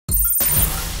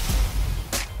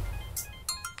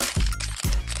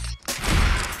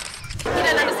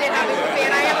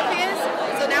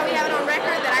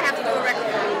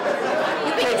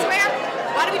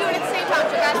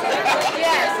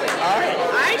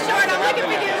looking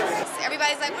for you.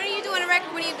 Everybody's like, when are you doing a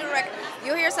record? When are you doing a record?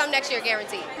 You'll hear something next year,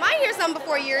 guaranteed. Might hear something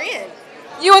before year end.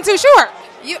 You and Too Short.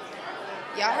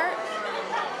 Y'all heard?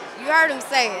 You heard him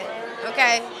say it,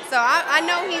 okay? So I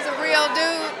know he's a real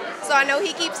dude, so I know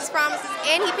he keeps his promises,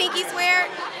 and he pinky swear.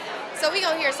 So we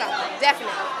gonna hear something,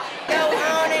 definitely. Go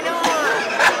on and on.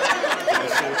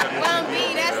 One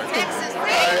B, that's Texas.